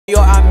Yo,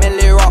 I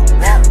merely rock,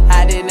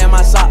 hiding in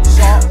my socks,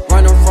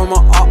 running from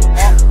a up,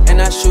 and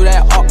I shoot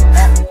that up,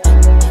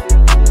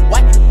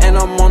 and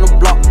I'm on the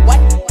block.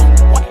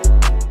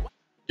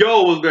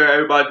 Yo, what's good,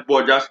 everybody? It's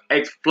your boy Josh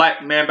X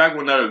Flight, man, back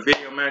with another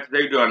video, man.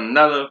 Today we do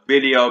another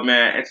video,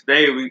 man, and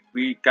today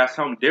we got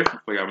something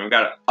different for y'all, man. We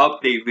got an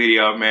update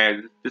video,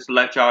 man, just to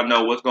let y'all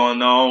know what's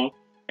going on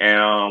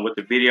and with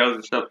the videos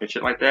and stuff and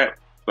shit like that.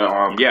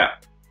 But yeah,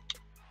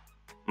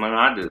 man,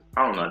 I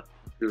don't know,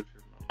 it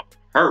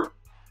hurt.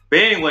 But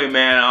anyway,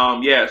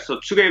 man, yeah, so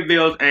 2K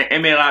videos and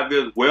NBA Live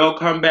videos will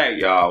come back,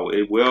 y'all.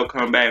 It will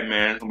come back,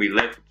 man. It's gonna be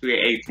late for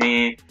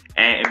 2K18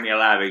 and NBA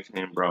Live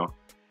 18, bro.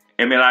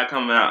 NBA Live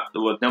coming out,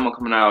 well, demo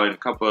coming out in a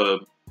couple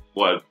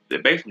of,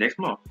 basically next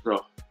month.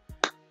 So,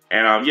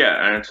 and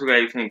yeah, and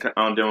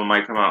 2K18 demo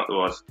might come out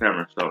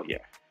September. So yeah,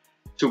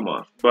 2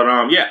 months.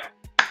 But yeah,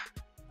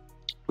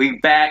 we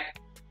back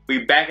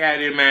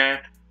at it, man.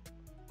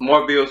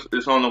 More videos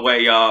is on the way,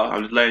 y'all.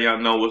 I'm just letting y'all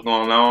know what's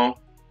going on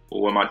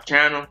with my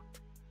channel.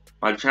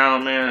 Man,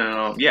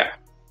 and yeah,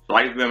 so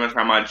like this video,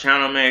 subscribe my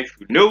channel, man, if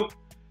you're new,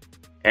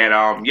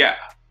 and yeah,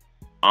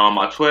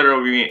 my Twitter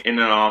will be in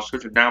the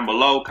description down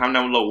below. Comment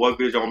down below what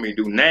videos you want me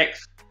to do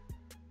next,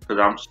 cause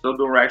I'm still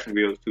doing reaction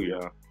videos too,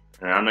 y'all,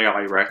 and I know y'all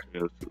like reaction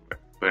videos too,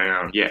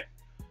 man. But yeah,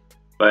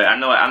 but I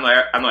know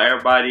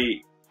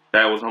everybody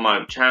that was on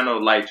my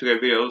channel like 2K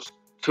videos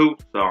too.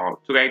 So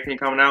 2K18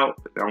 coming out,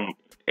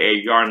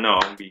 hey, y'all know I'm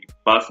gonna be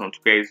busting on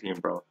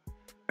 2K18, bro.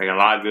 Making a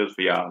lot of videos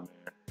for y'all, man.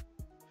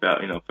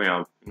 For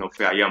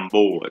y'all young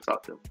boys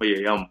out there, for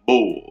your young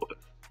boys.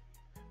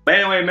 But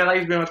anyway, man, like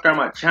this video, subscribe to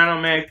my channel,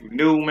 man, if you're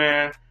new,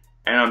 man.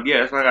 And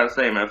yeah, that's what I gotta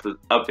say, man, for this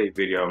update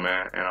video,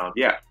 man. And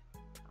yeah,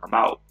 I'm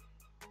out.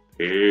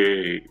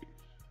 Peace.